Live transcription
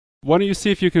Why don't you see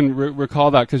if you can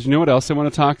recall that? Because you know what else I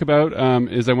want to talk about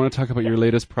is I want to talk about your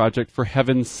latest project, For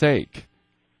Heaven's Sake.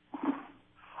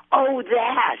 Oh,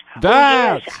 that.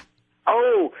 That.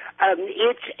 Oh,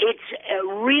 yes. It's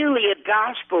really a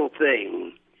gospel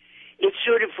thing. It's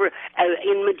sort of for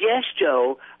in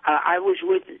Modesto. I was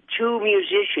with two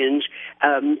musicians.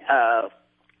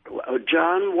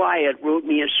 John Wyatt wrote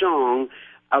me a song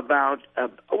about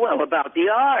the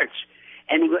arts.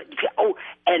 And can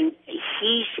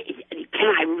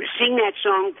I sing that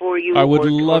song for you? I would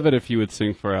love it if you would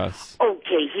sing for us.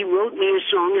 Okay, he wrote me a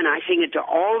song, and I sing it to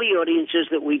all the audiences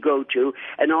that we go to,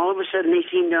 and all of a sudden they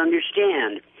seem to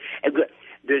understand.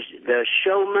 The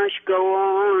show must go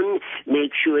on.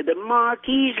 Make sure the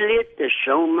marquee's lit. The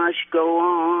show must go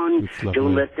on.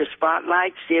 Don't let the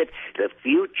spotlight sit. The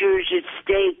future's at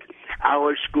stake.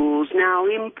 Our schools now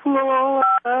implore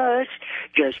us.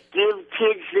 Just give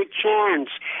kids the chance,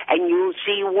 and you'll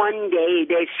see one day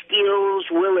their skills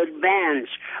will advance.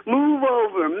 Move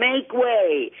over, make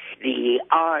way. The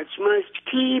arts must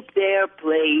keep their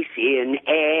place in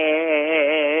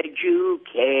education.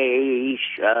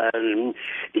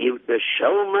 The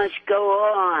show must go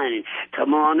on.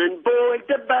 Come on and board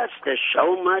the bus. The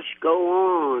show must go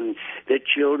on. The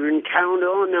children count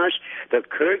on us. The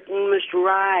curtain must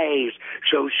rise.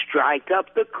 So strike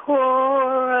up the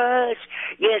chorus.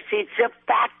 Yes, it's a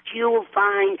fact you'll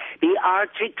find. The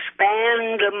arts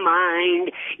expand the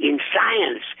mind in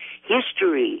science,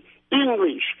 history,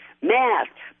 English, math,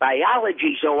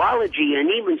 biology, zoology, and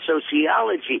even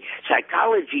sociology,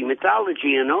 psychology,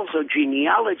 mythology, and also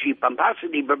genealogy,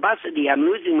 pomposity, verbosity. I'm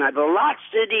losing my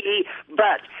velocity,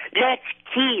 but let's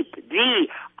keep the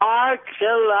arts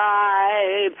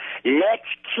alive. Let's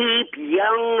keep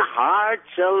young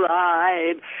hearts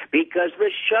alive, because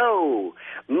the show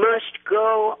must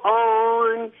go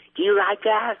on. Do you like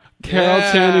that? Carol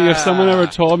Channing, if someone ever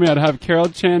told me I'd have Carol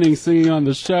Channing singing on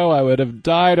the show, I would have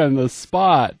died on the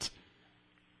spot.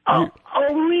 Oh,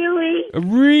 really?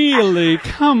 Really?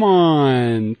 Come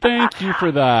on. Thank you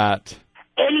for that.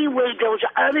 Anyway, those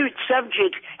other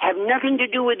subjects have nothing to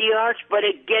do with the arts, but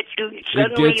it gets you.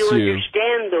 Suddenly you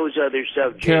understand those other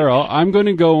subjects. Carol, I'm going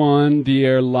to go on the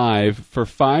air live for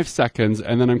 5 seconds,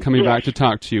 and then I'm coming back to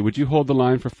talk to you. Would you hold the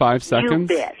line for 5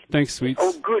 seconds? You bet. Thanks, sweets.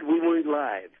 Oh, good. We weren't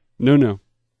live. No.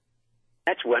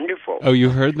 That's wonderful. Oh, you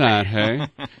heard that, hey?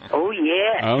 Oh,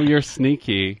 yeah. Oh, you're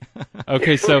sneaky.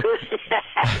 Okay, so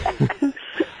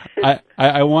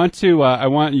I want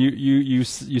you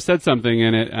said something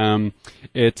in it.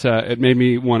 It made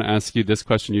me want to ask you this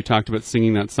question. You talked about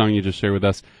singing that song you just shared with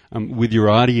us with your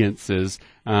audiences,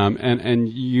 and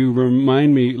you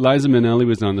remind me. Liza Minnelli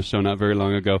was on the show not very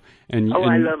long ago, and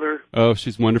I love her. Oh,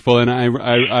 she's wonderful, and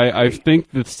I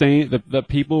think that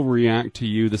people react to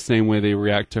you the same way they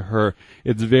react to her.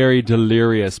 It's very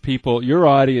delirious. Your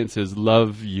audiences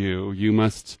love you. You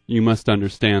must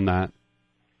understand that.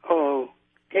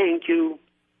 Thank you.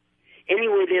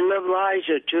 Anyway, they love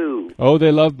Liza too. Oh,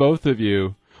 they love both of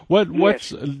you.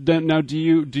 What's now? Do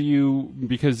you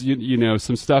because you know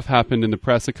some stuff happened in the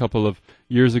press a couple of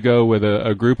years ago with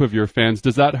a group of your fans.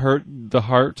 Does that hurt the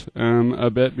heart a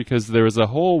bit? Because there was a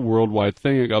whole worldwide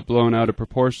thing. It got blown out of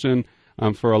proportion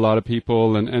for a lot of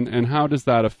people. And how does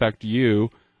that affect you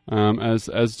as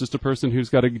just a person who's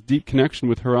got a deep connection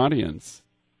with her audience?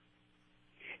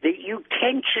 That you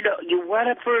what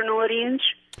up for an audience?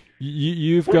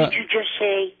 What did you just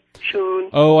say, Shaun?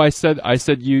 Oh, I said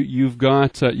you've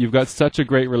got such a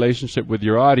great relationship with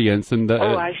your audience, and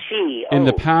I see. In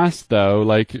the past, though,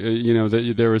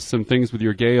 there was some things with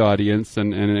your gay audience,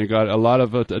 and it got a lot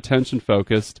of attention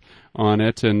focused on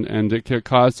it, and it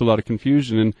caused a lot of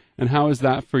confusion. And how is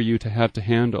that for you to have to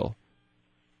handle?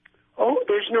 Oh,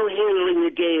 there's no handling the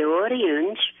gay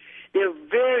audience. They're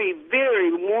very,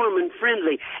 very warm and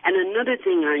friendly. And another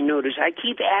thing I notice, I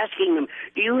keep asking them,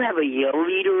 do you have a yell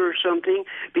leader or something?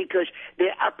 Because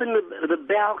they're up in the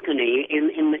balcony in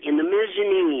the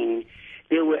mezzanine.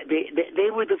 They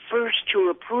were the first to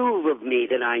approve of me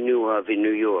that I knew of in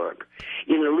New York,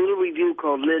 in a little review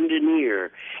called Lend an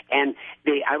Ear. And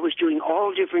I was doing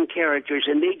all different characters,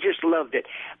 and they just loved it.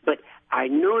 But I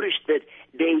noticed that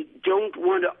they don't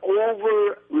want to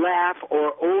over-laugh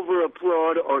or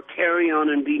over-applaud or carry on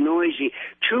and be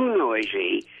too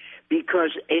noisy,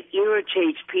 because it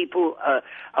irritates people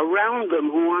around them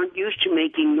who aren't used to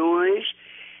making noise.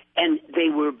 And they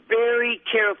were very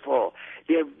careful.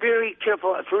 They're very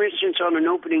careful. For instance, on an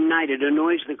opening night, it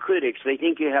annoys the critics. They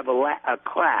think you have a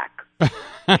quack.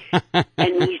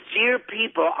 And we Queer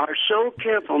people are so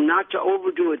careful not to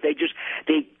overdo it. They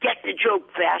get the joke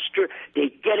faster. They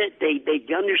get it.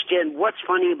 They understand what's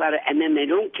funny about it, and then they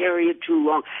don't carry it too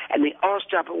long, and they all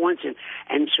stop at once.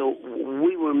 And so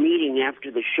we were meeting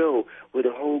after the show with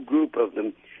a whole group of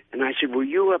them, and I said, "Were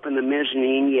you up in the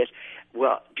mezzanine?" "Yes."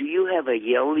 "Well, do you have a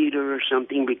yell leader or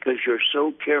something? Because you're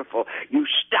so careful. You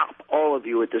stop, all of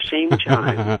you, at the same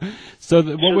time so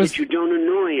that you don't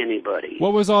annoy anybody."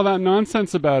 What was all that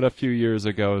nonsense about a few years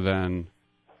ago then?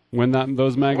 When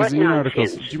those magazine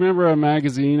articles... Do you remember a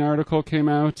magazine article came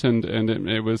out and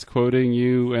it was quoting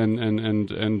you and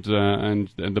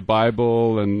the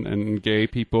Bible and gay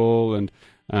people and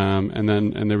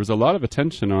then there was a lot of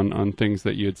attention on things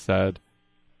that you had said.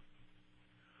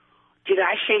 Did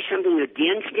I say something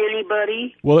against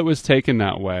anybody? Well, it was taken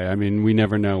that way. I mean, we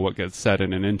never know what gets said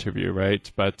in an interview, right?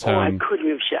 But I couldn't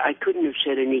have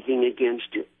said anything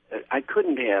against it. I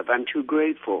couldn't have. I'm too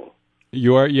grateful.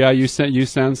 You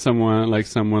sound someone like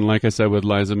I said with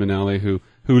Liza Minnelli who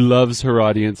loves her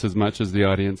audience as much as the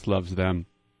audience loves them.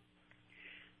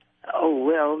 Oh,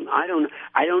 well, I don't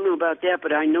know about that,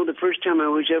 but I know the first time I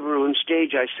was ever on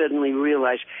stage, I suddenly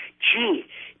realized, gee,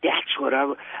 that's what I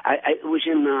was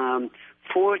in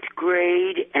fourth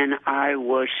grade, and I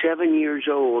was 7 years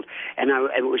old, and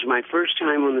it was my first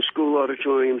time on the school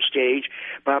auditorium stage.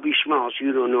 Bobby Schmaltz,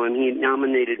 you don't know him, he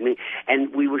nominated me,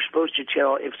 and we were supposed to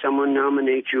tell, if someone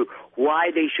nominates you, why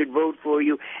they should vote for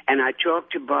you, and I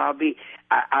talked to Bobby.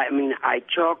 I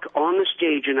talked on the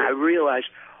stage, and I realized,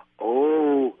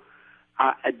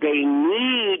 they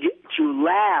need to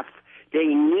laugh. They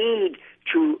need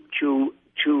to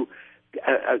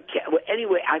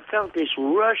anyway, I felt this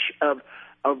rush of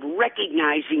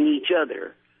recognizing each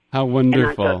other. How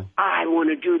wonderful. And I thought, I want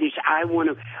to do this. I want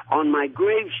to, on my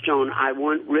gravestone, I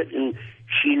want written,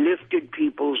 "She lifted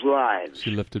people's lives."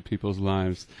 She lifted people's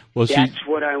lives. Well, that's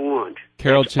what I want.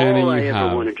 Carol that's Channing, all I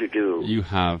ever wanted to do. You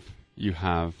have.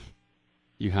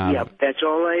 Yep, that's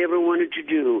all I ever wanted to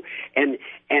do. And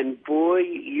boy,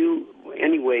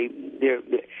 anyway,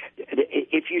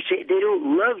 if you say they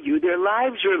don't love you, their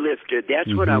lives are lifted.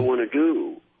 That's what I want to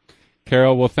do.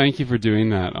 Carol, well, thank you for doing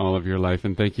that all of your life,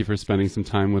 and thank you for spending some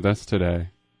time with us today.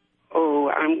 Oh,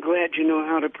 I'm glad you know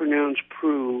how to pronounce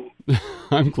Proulx.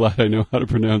 I'm glad I know how to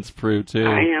pronounce Proulx, too.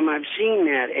 I am. I've seen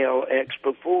that LX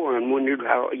before and wondered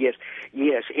how, yes,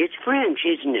 it's French,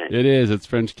 isn't it? It is. It's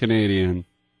French-Canadian.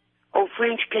 Oh,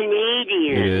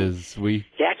 French-Canadian. It is.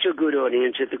 That's a good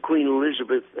audience at the Queen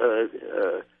Elizababeth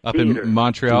up Theater. in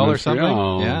Montreal or something?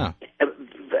 Yeah.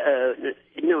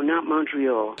 No, not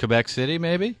Montreal. Quebec City,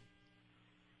 maybe?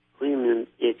 Wait a minute.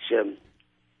 It's,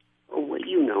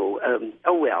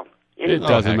 well. Anyway. It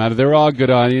doesn't matter. They're all good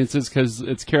audiences because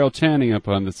it's Carol Channing up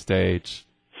on the stage.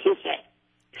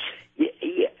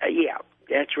 Yeah,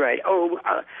 that's right. Oh,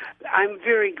 I'm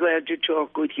very glad to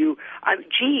talk with you.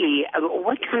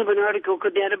 What kind of an article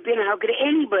could that have been? How could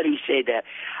anybody say that?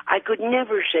 I could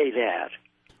never say that.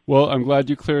 Well, I'm glad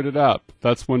you cleared it up.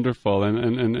 That's wonderful,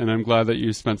 and I'm glad that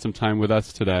you spent some time with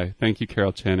us today. Thank you,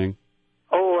 Carol Channing.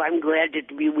 Oh, I'm glad to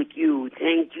be with you.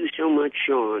 Thank you so much,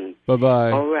 Shaun.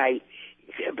 Bye-bye. All right.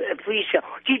 Please,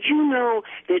 did you know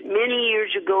that many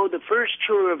years ago, the first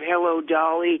tour of Hello,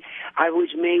 Dolly, I was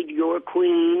made your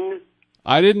queen?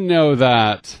 I didn't know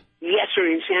that. Yes, sir,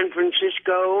 in San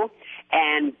Francisco.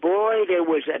 And boy, that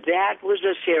was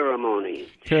a ceremony.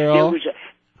 Carol?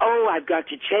 I've got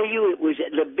to tell you, it was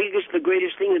the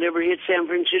greatest thing that ever hit San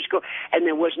Francisco, and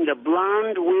there wasn't a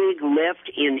blonde wig left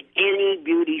in any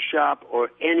beauty shop or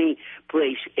any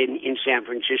place in San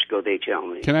Francisco, they tell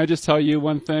me. Can I just tell you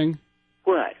one thing?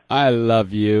 What? I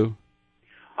love you.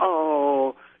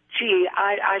 Oh, gee,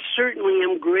 I certainly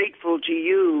am grateful to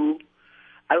you.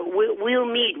 We'll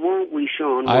meet, won't we,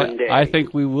 Shaun, one day? I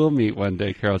think we will meet one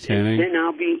day, Carol Channing. Then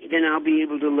I'll be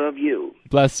able to love you.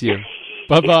 Bless you.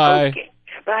 Bye-bye. Okay.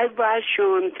 Bye-bye,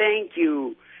 Shaun. Thank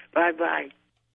you. Bye-bye.